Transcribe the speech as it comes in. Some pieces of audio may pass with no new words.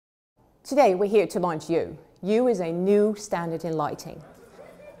Today we're here to launch U. U is a new standard in lighting.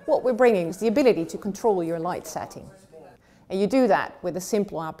 What we're bringing is the ability to control your light setting. And you do that with a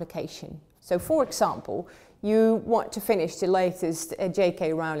simple application. So for example, you want to finish the latest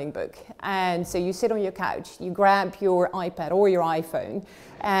J.K. Rowling book, and so you sit on your couch, you grab your iPad or your iPhone,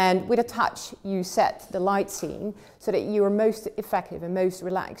 and with a touch you set the light scene so that you are most effective and most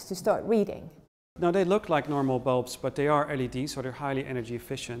relaxed to start reading. Now they look like normal bulbs, but they are LEDs, so they're highly energy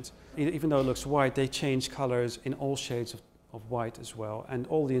efficient. Even though it looks white, they change colors in all shades of white as well, and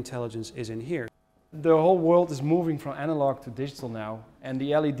all the intelligence is in here. The whole world is moving from analog to digital now, and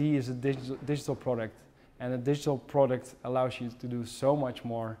the LED is a digital product. And a digital product allows you to do so much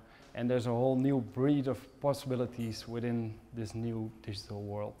more, and there's a whole new breed of possibilities within this new digital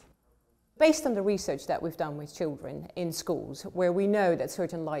world. Based on the research that we've done with children in schools, where we know that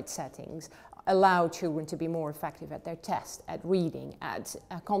certain light settings allow children to be more effective at their test, at reading, at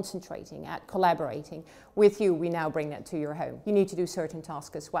concentrating, at collaborating, with you we now bring that to your home. You need to do certain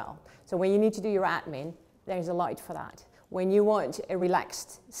tasks as well. So when you need to do your admin, there's a light for that. When you want a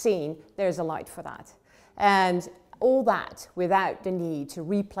relaxed scene, there's a light for that. And all that without the need to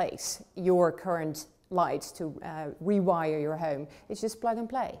replace your current lights, to rewire your home. It's just plug and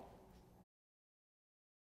play.